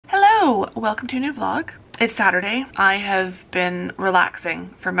Hello, welcome to a new vlog. It's Saturday. I have been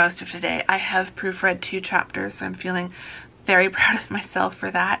relaxing for most of today. I have proofread 2 chapters, so I'm feeling very proud of myself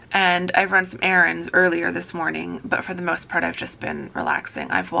for that. And I've run some errands earlier this morning, but for the most part I've just been relaxing.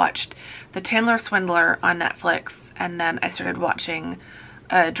 I've watched The Taylor Swindler on Netflix, and then I started watching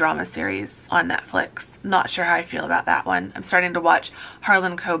a drama series on Netflix. Not sure how I feel about that one. I'm starting to watch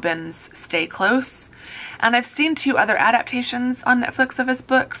Harlan Coben's Stay Close, and I've seen 2 other adaptations on Netflix of his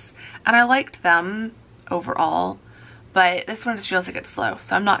books, and I liked them overall, but this one just feels like it's slow,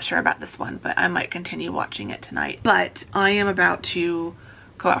 so I'm not sure about this one, but I might continue watching it tonight. But I am about to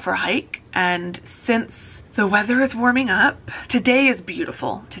go out for a hike, and since the weather is warming up, today is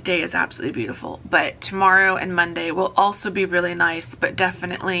beautiful. Today is absolutely beautiful, but tomorrow and Monday will also be really nice, but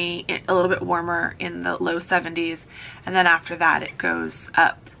definitely a little bit warmer in the low 70s, and then after that it goes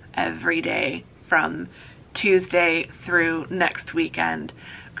up every day from Tuesday through next weekend.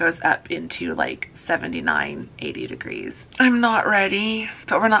 Goes up into like 79, 80 degrees. I'm not ready,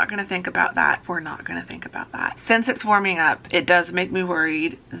 but we're not gonna think about that. We're not gonna think about that. Since it's warming up, it does make me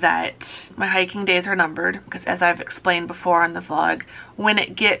worried that my hiking days are numbered, because as I've explained before on the vlog, when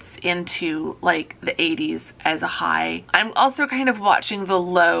it gets into like the 80s as a high, I'm also kind of watching the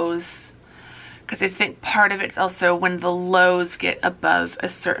lows, because I think part of it's also when the lows get above a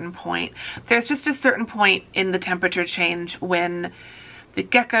certain point. There's just a certain point in the temperature change when the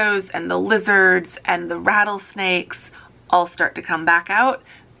geckos and the lizards and the rattlesnakes all start to come back out.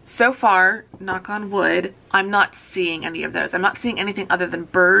 So far, knock on wood, I'm not seeing any of those. I'm not seeing anything other than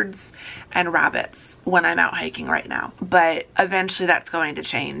birds and rabbits when I'm out hiking right now. But eventually that's going to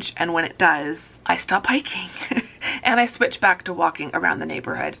change, and when it does, I stop hiking and I switch back to walking around the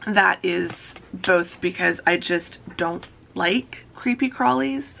neighborhood. That is both because I just don't like creepy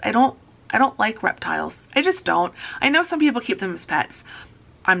crawlies. I don't like reptiles. I just don't. I know some people keep them as pets.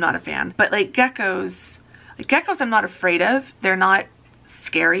 I'm not a fan. But like geckos I'm not afraid of. They're not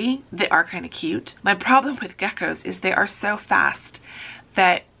scary. They are kind of cute. My problem with geckos is they are so fast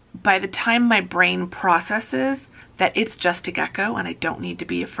that by the time my brain processes that it's just a gecko and I don't need to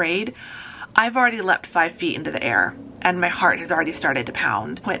be afraid, I've already leapt 5 feet into the air and my heart has already started to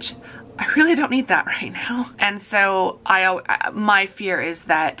pound, which I really don't need that right now. And so my fear is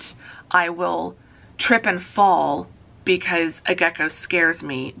that I will trip and fall because a gecko scares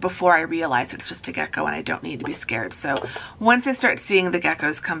me before I realize it's just a gecko and I don't need to be scared. So once I start seeing the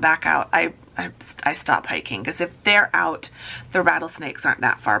geckos come back out, I stop hiking, because if they're out, the rattlesnakes aren't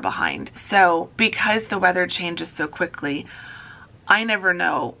that far behind. So because the weather changes so quickly, I never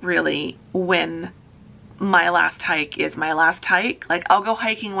know really when my last hike is my last hike. Like, I'll go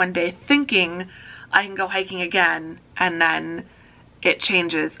hiking one day thinking I can go hiking again, and then it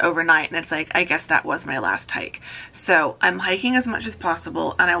changes overnight and it's like, I guess that was my last hike. So I'm hiking as much as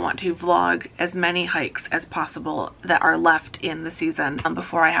possible, and I want to vlog as many hikes as possible that are left in the season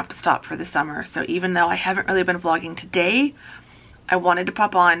before I have to stop for the summer. So even though I haven't really been vlogging today, I wanted to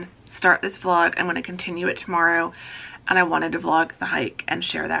pop on, start this vlog. I'm going to continue it tomorrow, and I wanted to vlog the hike and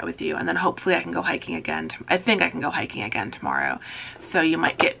share that with you, and then hopefully I can go hiking again. I think I can go hiking again tomorrow. So you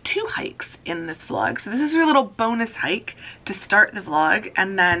might get 2 hikes in this vlog. So this is your little bonus hike to start the vlog,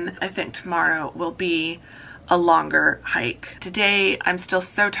 and then I think tomorrow will be a longer hike. Today I'm still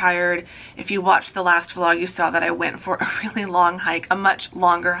so tired. If you watched the last vlog, you saw that I went for a really long hike, a much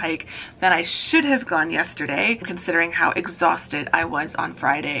longer hike than I should have gone yesterday, considering how exhausted I was on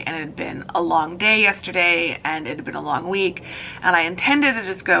Friday, and it had been a long day yesterday and it had been a long week, and I intended to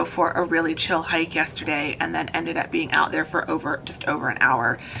just go for a really chill hike yesterday and then ended up being out there for just over an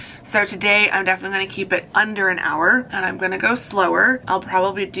hour. So today I'm definitely going to keep it under an hour, and I'm going to go slower. I'll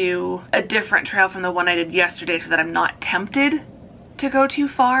probably do a different trail from the one I did yesterday so that I'm not tempted to go too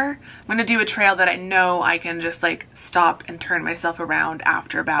far. I'm going to do a trail that I know I can just like stop and turn myself around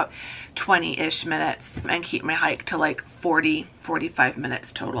after about 20-ish minutes and keep my hike to like 40-45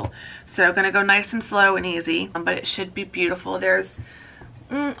 minutes total. So I'm going to go nice and slow and easy, but it should be beautiful. There's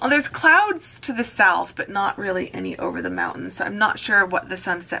clouds to the south, but not really any over the mountains. So I'm not sure what the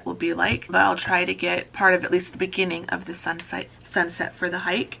sunset will be like, but I'll try to get part of at least the beginning of the sunset for the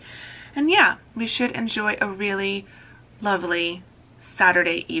hike. And yeah, we should enjoy a really lovely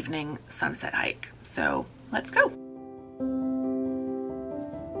Saturday evening sunset hike. So let's go.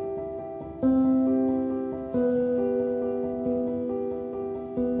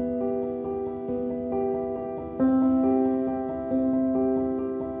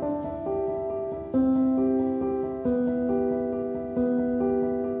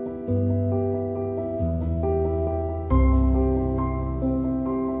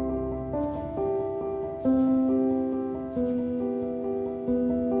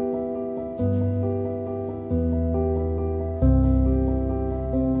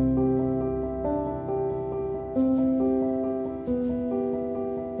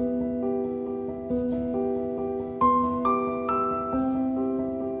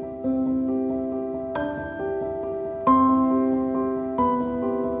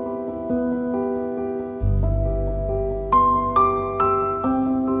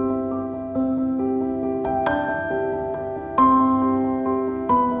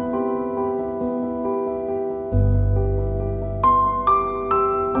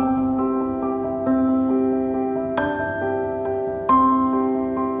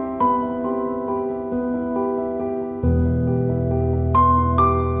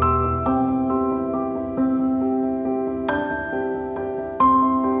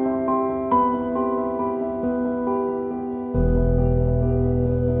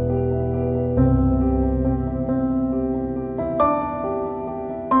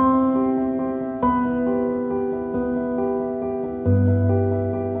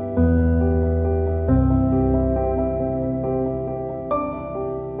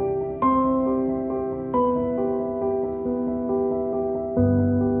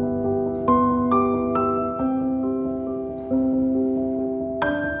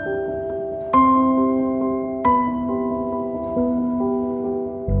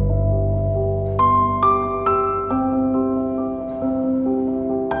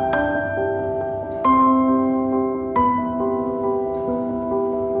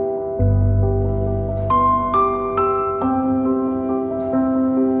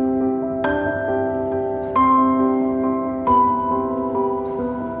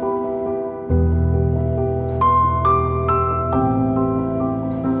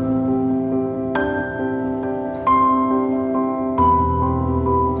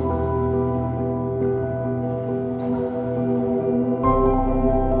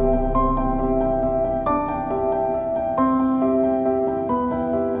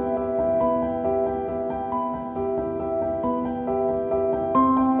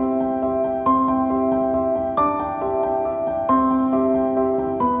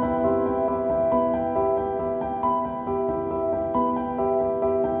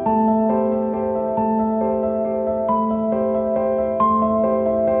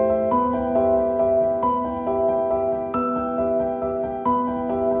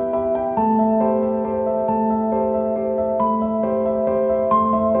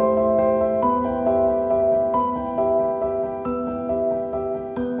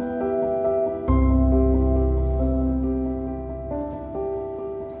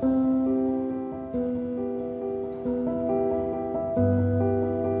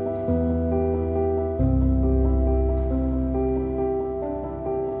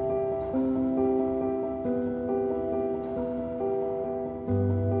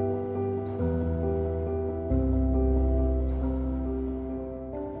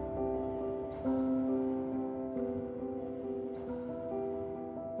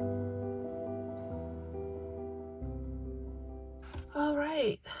 All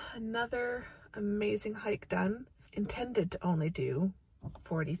right, another amazing hike done. Intended to only do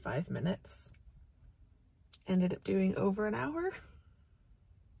 45 minutes. Ended up doing over an hour.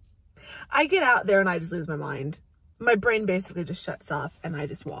 I get out there and I just lose my mind. My brain basically just shuts off and I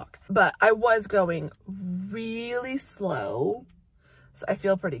just walk. But I was going really slow, so I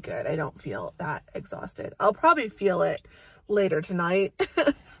feel pretty good. I don't feel that exhausted. I'll probably feel it later tonight,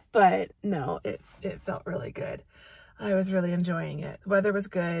 but no, it felt really good. I was really enjoying it. The weather was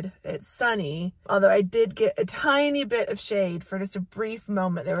good. It's sunny, although I did get a tiny bit of shade for just a brief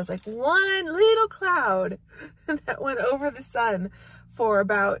moment. There was like one little cloud that went over the sun for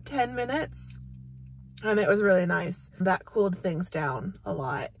about 10 minutes, and it was really nice. That cooled things down a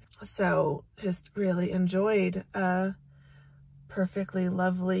lot. So just really enjoyed a perfectly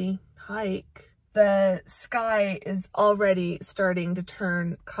lovely hike. The sky is already starting to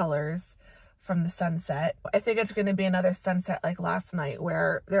turn colors from the sunset. I think it's going to be another sunset like last night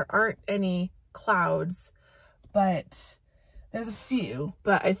where there aren't any clouds, but there's a few.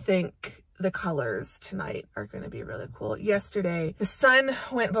 But I think the colors tonight are going to be really cool. Yesterday, the sun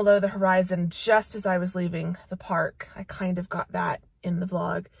went below the horizon just as I was leaving the park. I kind of got that in the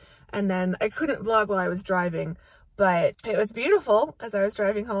vlog. And then I couldn't vlog while I was driving, but it was beautiful as I was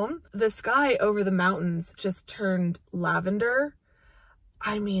driving home. The sky over the mountains just turned lavender.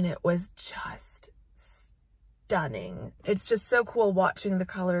 I mean, it was just stunning. It's just so cool watching the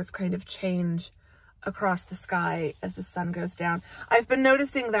colors kind of change across the sky as the sun goes down. I've been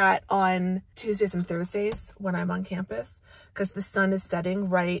noticing that on Tuesdays and Thursdays when I'm on campus, because the sun is setting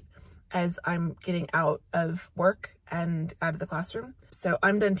right as I'm getting out of work and out of the classroom. So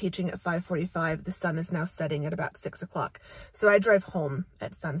I'm done teaching at 5:45. The sun is now setting at about 6 o'clock. So I drive home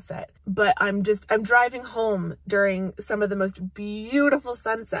at sunset, but I'm driving home during some of the most beautiful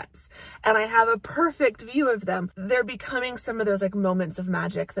sunsets, and I have a perfect view of them. They're becoming some of those like moments of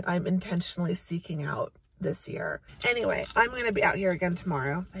magic that I'm intentionally seeking out this year. Anyway, I'm going to be out here again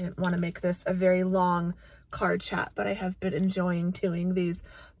tomorrow. I didn't want to make this a very long card chat, but I have been enjoying doing these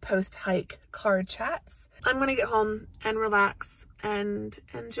post-hike card chats. I'm gonna get home and relax and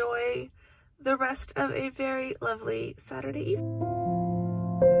enjoy the rest of a very lovely Saturday evening.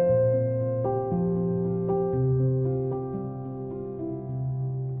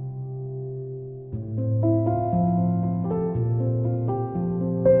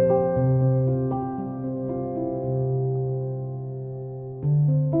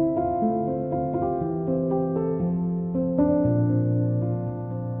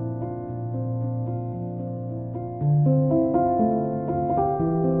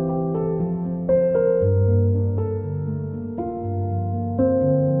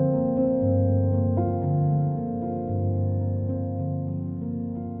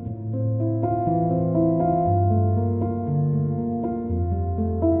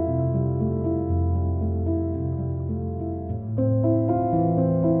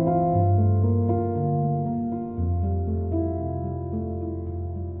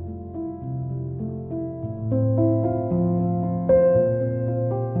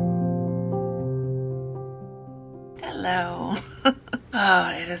 Hello. Oh,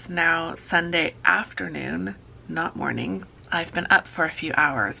 it is now Sunday afternoon, not morning. I've been up for a few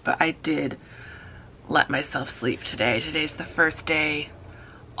hours, but I did let myself sleep today. Today's the first day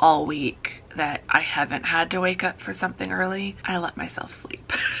all week that I haven't had to wake up for something early. I let myself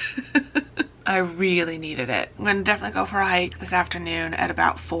sleep. I really needed it. I'm gonna definitely go for a hike this afternoon at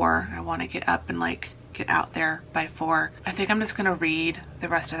about 4. I want to get up and like get out there by 4. I think I'm just gonna read the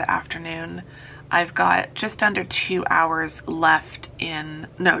rest of the afternoon. I've got just under 2 hours left in,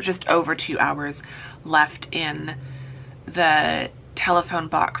 no, just over 2 hours left in the telephone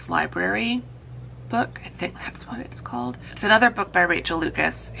box library book. I think that's what it's called. It's another book by Rachel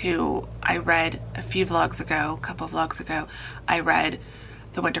Lucas, who I read a couple of vlogs ago. I read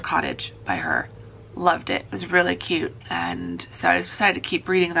The Winter Cottage by her. Loved it. It was really cute, and so I decided to keep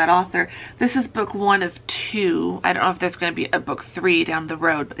reading that author. This is book 1 of 2. I don't know if there's going to be a book 3 down the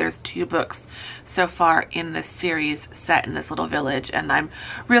road, but there's 2 books so far in this series set in this little village, and I'm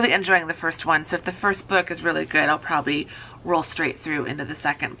really enjoying the first one. So if the first book is really good, I'll probably roll straight through into the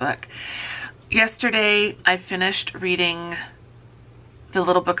second book. Yesterday I finished reading The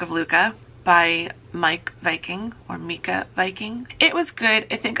Little Book of Luca by Mika Viking. It was good.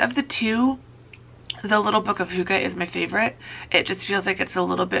 I think of the 2, The Little Book of Luca is my favorite. It just feels like it's a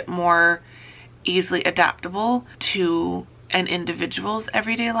little bit more easily adaptable to an individual's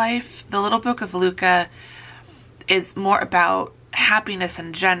everyday life. The Little Book of Luca is more about happiness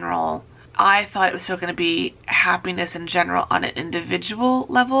in general. I thought it was still going to be happiness in general on an individual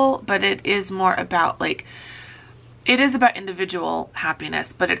level, but it is more about like it is about individual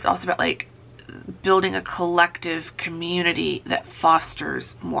happiness, but it's also about like building a collective community that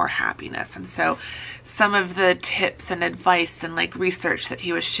fosters more happiness. And so some of the tips and advice and like research that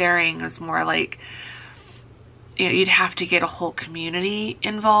he was sharing was more like, you know, you'd have to get a whole community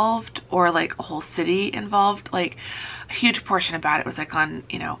involved or like a whole city involved. Like a huge portion about it was like on,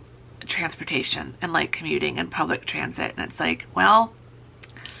 you know, transportation and like commuting and public transit. And it's like, well,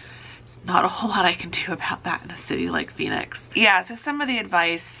 it's not a whole lot I can do about that in a city like Phoenix. Yeah, so some of the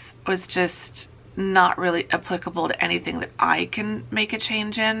advice was just not really applicable to anything that I can make a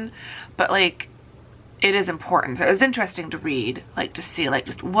change in, but like it is important. So it was interesting to read, like to see like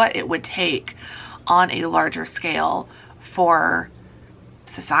just what it would take on a larger scale for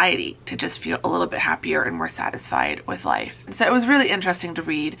society to just feel a little bit happier and more satisfied with life. And so it was really interesting to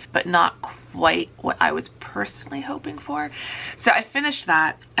read, but not quite what I was personally hoping for. So I finished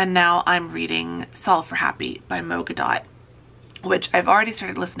that, and now I'm reading Solve for Happy by Mo Gadot, which I've already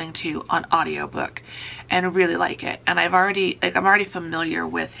started listening to on audiobook and really like it. And I'm already familiar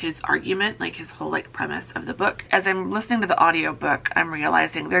with his argument, like his whole like premise of the book. As I'm listening to the audiobook, I'm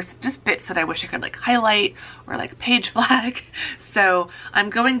realizing there's just bits that I wish I could like highlight or like page flag. So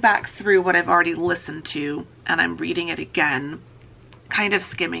I'm going back through what I've already listened to and I'm reading it again, kind of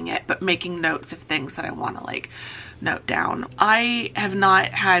skimming it, but making notes of things that I want to like note down. I have not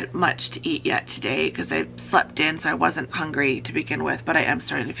had much to eat yet today because I slept in, so I wasn't hungry to begin with, but I am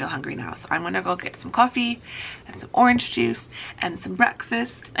starting to feel hungry now. So I'm gonna go get some coffee and some orange juice and some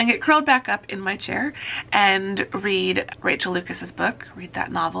breakfast and get curled back up in my chair and read Rachel Lucas's book, read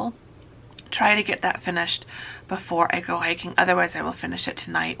that novel. Try to get that finished before I go hiking. Otherwise, I will finish it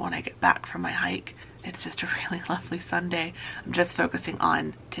tonight when I get back from my hike. It's just a really lovely Sunday. I'm just focusing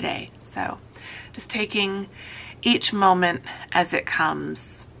on today. So just taking each moment as it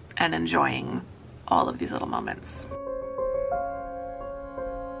comes and enjoying all of these little moments.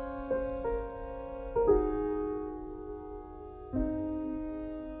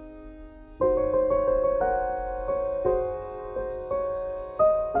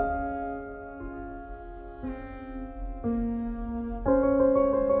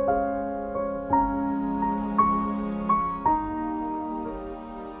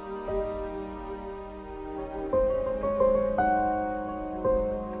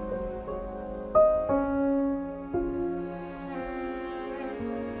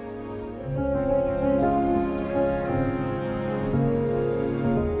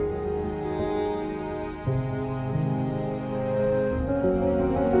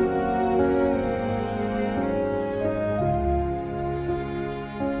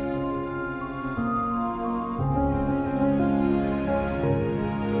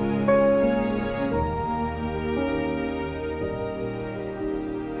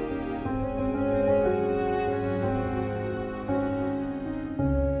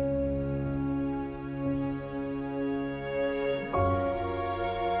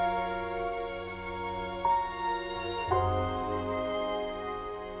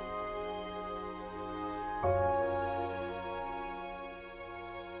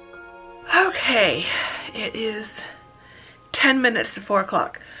 Okay, it is 10 minutes to 4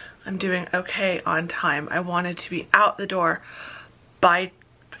 o'clock. I'm doing okay on time. I wanted to be out the door by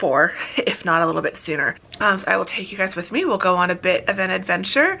 4, if not a little bit sooner. So I will take you guys with me. We'll go on a bit of an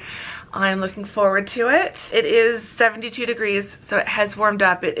adventure. I'm looking forward to it. It is 72 degrees, so it has warmed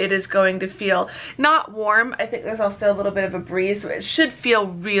up. It is going to feel not warm. I think there's also a little bit of a breeze, so it should feel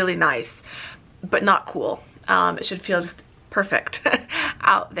really nice, but not cool. It should feel just perfect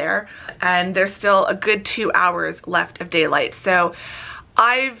out there, and there's still a good 2 hours left of daylight. So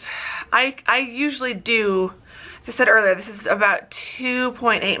I usually do, as I said earlier, this is about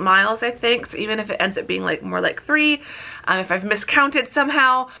 2.8 miles, I think. So even if it ends up being like more like 3, if I've miscounted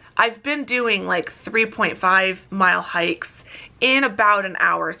somehow, I've been doing like 3.5 mile hikes in about an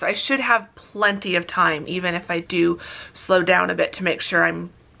hour. So I should have plenty of time, even if I do slow down a bit to make sure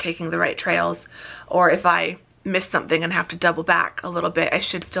I'm taking the right trails, or if I miss something and have to double back a little bit, I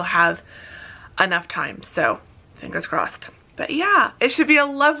should still have enough time. So fingers crossed. But yeah, it should be a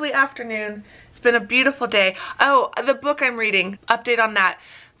lovely afternoon. It's been a beautiful day. Oh, the book I'm reading, update on that.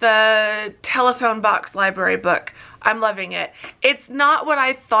 The Telephone Box Library book. I'm loving it. It's not what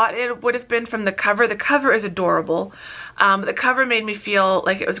I thought it would have been from the cover. The cover is adorable. The cover made me feel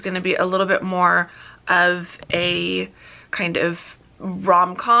like it was going to be a little bit more of a kind of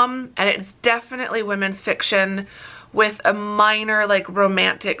rom-com, and it's definitely women's fiction with a minor like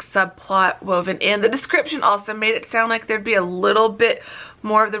romantic subplot woven in. The description also made it sound like there'd be a little bit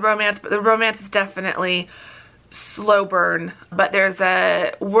more of the romance, but the romance is definitely slow burn, but there's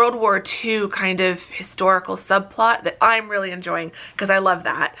a World War II kind of historical subplot that I'm really enjoying because I love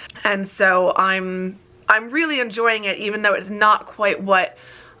that. And so I'm really enjoying it, even though it's not quite what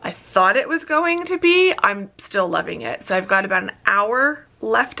I thought it was going to be. I'm still loving it. So I've got about an hour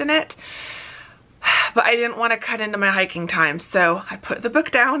left in it, but I didn't want to cut into my hiking time, so I put the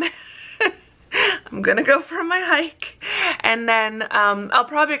book down. I'm gonna go for my hike, and then I'll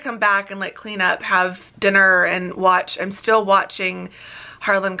probably come back and like clean up, have dinner, and watch. I'm still watching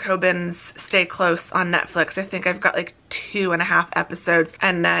Harlan Coben's Stay Close on Netflix. I think I've got like 2.5 episodes,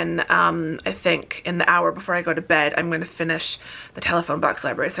 and then I think in the hour before I go to bed I'm gonna finish the Telephone Box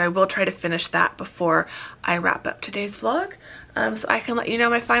Library. So I will try to finish that before I wrap up today's vlog, so I can let you know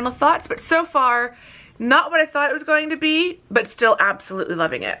my final thoughts. But so far, not what I thought it was going to be, but still absolutely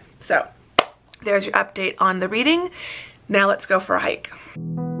loving it. So there's your update on the reading. Now let's go for a hike.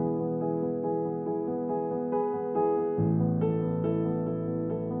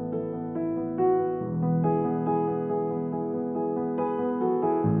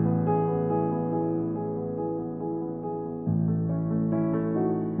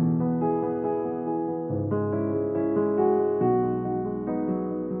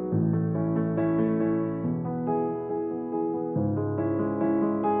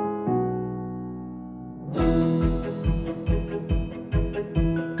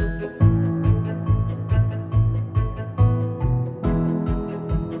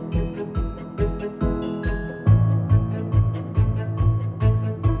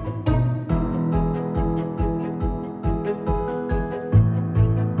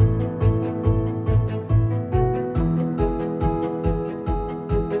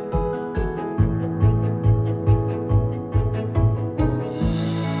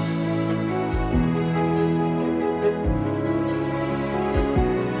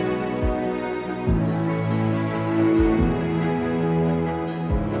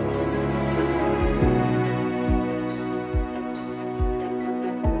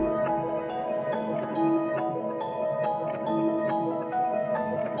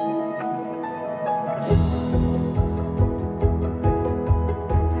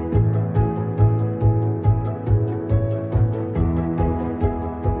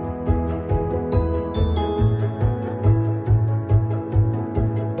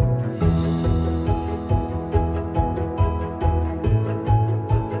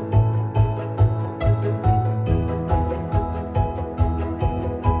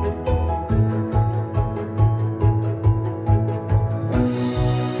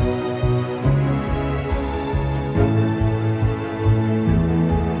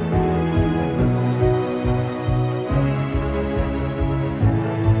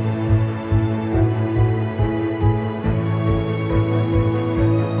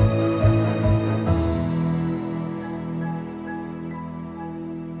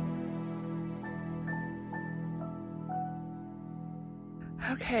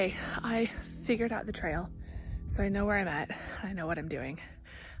 Okay, I figured out the trail, so I know where I'm at. I know what I'm doing.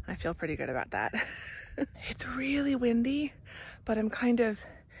 I feel pretty good about that. It's really windy, but I'm kind of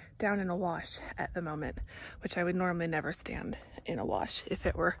down in a wash at the moment, which I would normally never stand in a wash if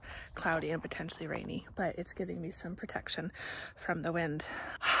it were cloudy and potentially rainy, but it's giving me some protection from the wind.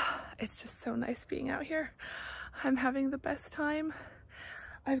 It's just so nice being out here. I'm having the best time.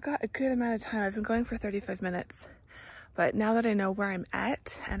 I've got a good amount of time. I've been going for 35 minutes. But now that I know where I'm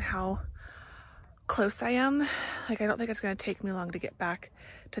at and how close I am, like I don't think it's gonna take me long to get back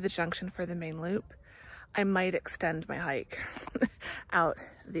to the junction for the main loop. I might extend my hike out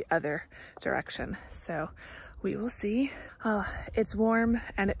the other direction. So we will see. It's warm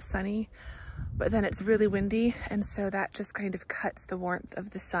and it's sunny, but then it's really windy. And so that just kind of cuts the warmth of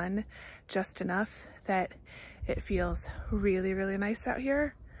the sun just enough that it feels really, really nice out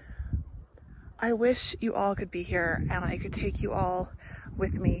here. I wish you all could be here and I could take you all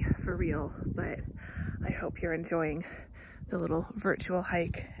with me for real, but I hope you're enjoying the little virtual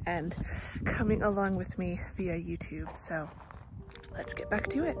hike and coming along with me via YouTube. So let's get back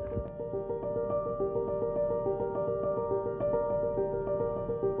to it.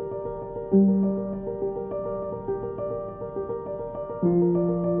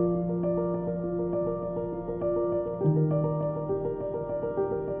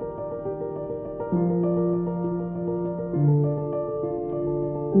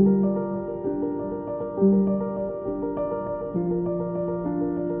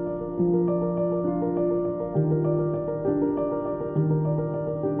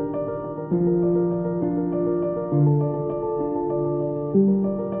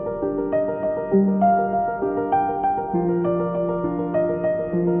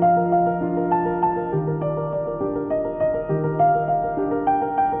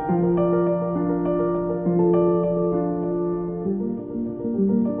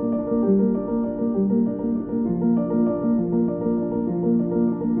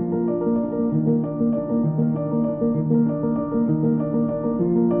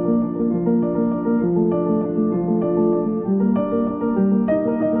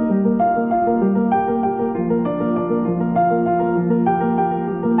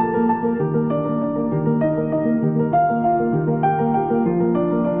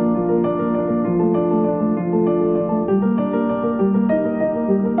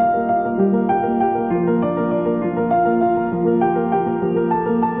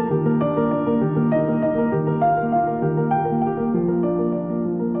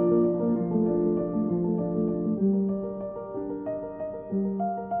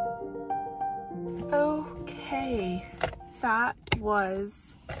 Okay, that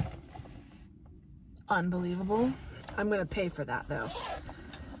was unbelievable. I'm gonna pay for that though.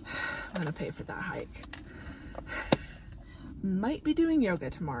 I'm gonna pay for that hike. Might be doing yoga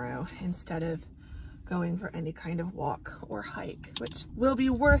tomorrow instead of going for any kind of walk or hike, which will be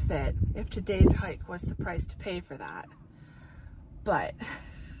worth it if today's hike was the price to pay for that. But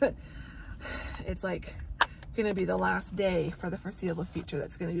it's like gonna be the last day for the foreseeable future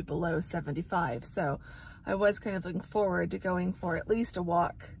that's gonna be below 75. So I was kind of looking forward to going for at least a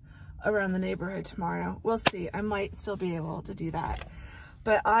walk around the neighborhood tomorrow. We'll see. I might still be able to do that.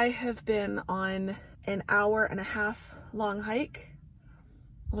 But I have been on an 1.5-hour long hike,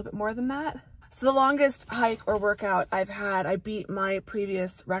 a little bit more than that. So the longest hike or workout I've had, I beat my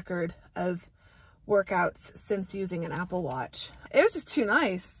previous record of workouts since using an Apple Watch. It was just too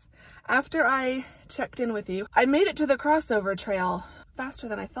nice. After I checked in with you, I made it to the crossover trail faster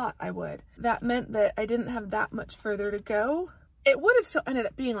than I thought I would. That meant that I didn't have that much further to go. It would have still ended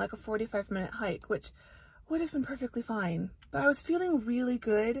up being like a 45-minute hike, which would have been perfectly fine. But I was feeling really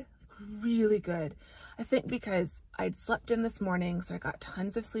good, really good. I think because I'd slept in this morning, so I got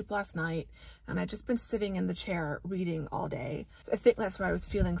tons of sleep last night, and I'd just been sitting in the chair reading all day. So I think that's why I was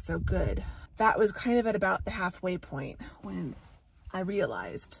feeling so good. That was kind of at about the halfway point when I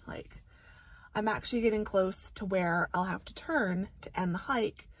realized, like, I'm actually getting close to where I'll have to turn to end the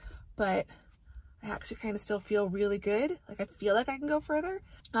hike, but I actually kind of still feel really good. Like, I feel like I can go further.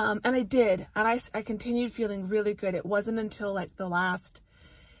 And I did, and I continued feeling really good. It wasn't until like the last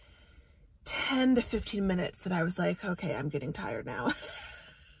 10 to 15 minutes that I was like, okay, I'm getting tired now.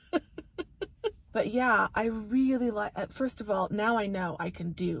 But yeah, I really like, first of all, now I know I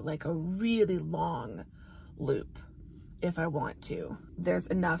can do like a really long loop if I want to. There's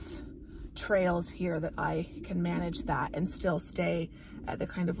enough trails here that I can manage that and still stay at the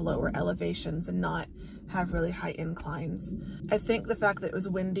kind of lower elevations and not have really high inclines. I think the fact that it was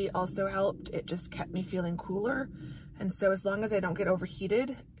windy also helped. It just kept me feeling cooler. And so as long as I don't get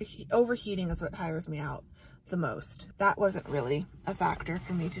overheated, overheating is what tires me out the most. That wasn't really a factor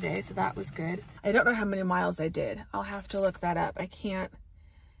for me today, so that was good. I don't know how many miles I did. I'll have to look that up. I can't,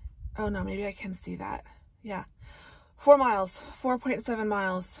 oh no, maybe I can see that. Yeah, 4 miles, 4.7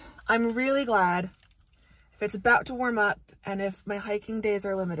 miles. I'm really glad if it's about to warm up and if my hiking days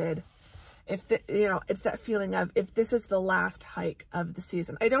are limited, if the, you know, it's that feeling of if this is the last hike of the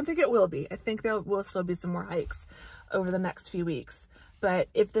season. I don't think it will be. I think there will still be some more hikes over the next few weeks. But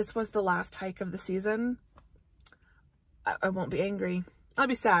if this was the last hike of the season, I won't be angry. I'll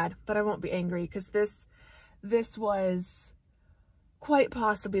be sad, but I won't be angry because this was quite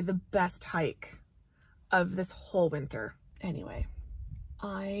possibly the best hike of this whole winter. Anyway,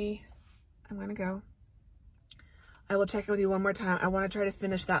 I'm gonna go. I will check in with you one more time. I want to try to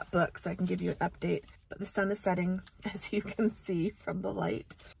finish that book so I can give you an update. But the sun is setting, as you can see from the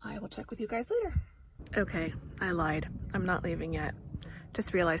light. I will check with you guys later. Okay, I lied. I'm not leaving yet.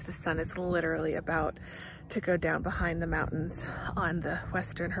 Just realized the sun is literally about to go down behind the mountains on the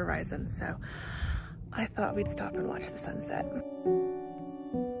western horizon. So I thought we'd stop and watch the sunset.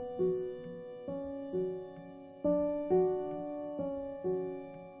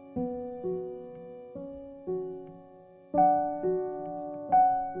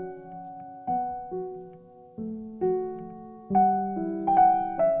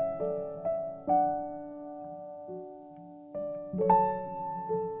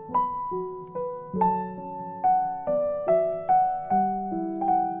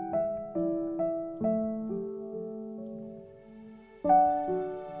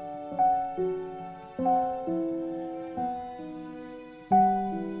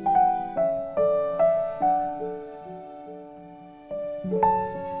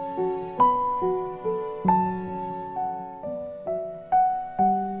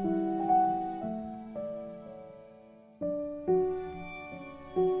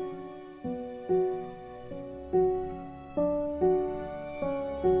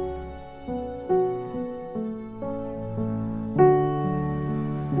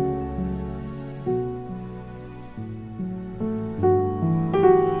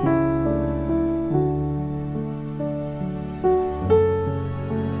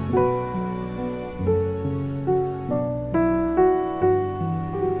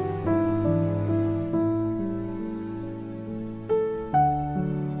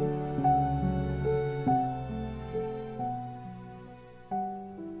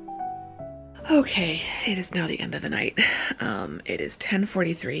 Okay, it is now the end of the night. It is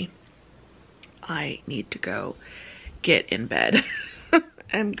 10:43. I need to go get in bed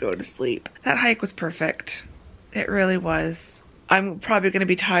and go to sleep. That hike was perfect. It really was. I'm probably going to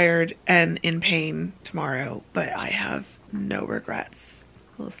be tired and in pain tomorrow, but I have no regrets.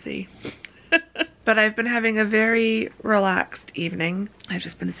 We'll see. But I've been having a very relaxed evening. I've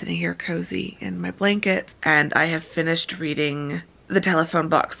just been sitting here cozy in my blankets, and I have finished reading The Telephone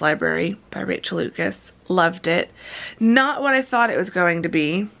Box Library by Rachel Lucas. Loved it. Not what I thought it was going to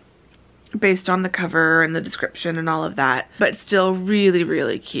be, based on the cover and the description and all of that, but still really,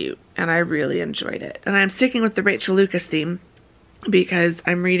 really cute, and I really enjoyed it. And I'm sticking with the Rachel Lucas theme because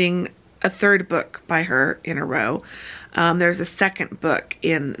I'm reading a third book by her in a row. There's a second book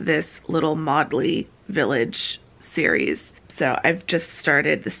in this little Maudley Village series. So I've just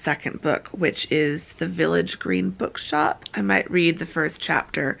started the second book, which is The Village Green Bookshop. I might read the first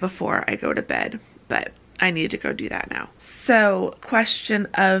chapter before I go to bed, but I need to go do that now. So, question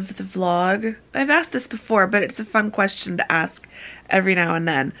of the vlog. I've asked this before, but it's a fun question to ask every now and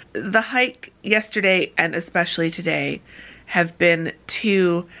then. The hike yesterday and especially today have been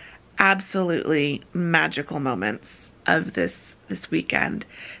two absolutely magical moments of this weekend.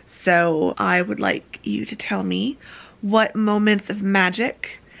 So I would like you to tell me, what moments of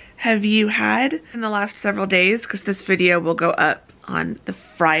magic have you had in the last several days? Because this video will go up on the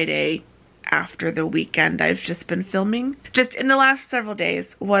Friday after the weekend I've just been filming. Just in the last several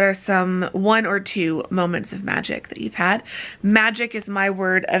days, what are some 1 or 2 moments of magic that you've had? Magic is my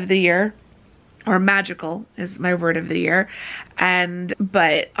word of the year, or magical is my word of the year.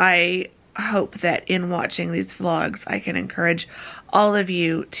 But I hope that in watching these vlogs, I can encourage all of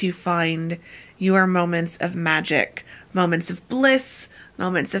you to find your moments of magic, moments of bliss,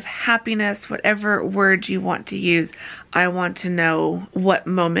 moments of happiness, whatever word you want to use. I want to know what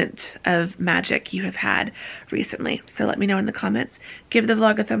moment of magic you have had recently. So let me know in the comments. Give the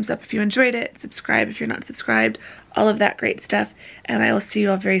vlog a thumbs up if you enjoyed it. Subscribe if you're not subscribed. All of that great stuff. And I will see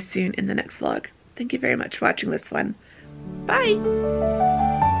you all very soon in the next vlog. Thank you very much for watching this one.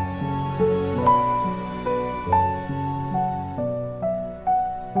 Bye!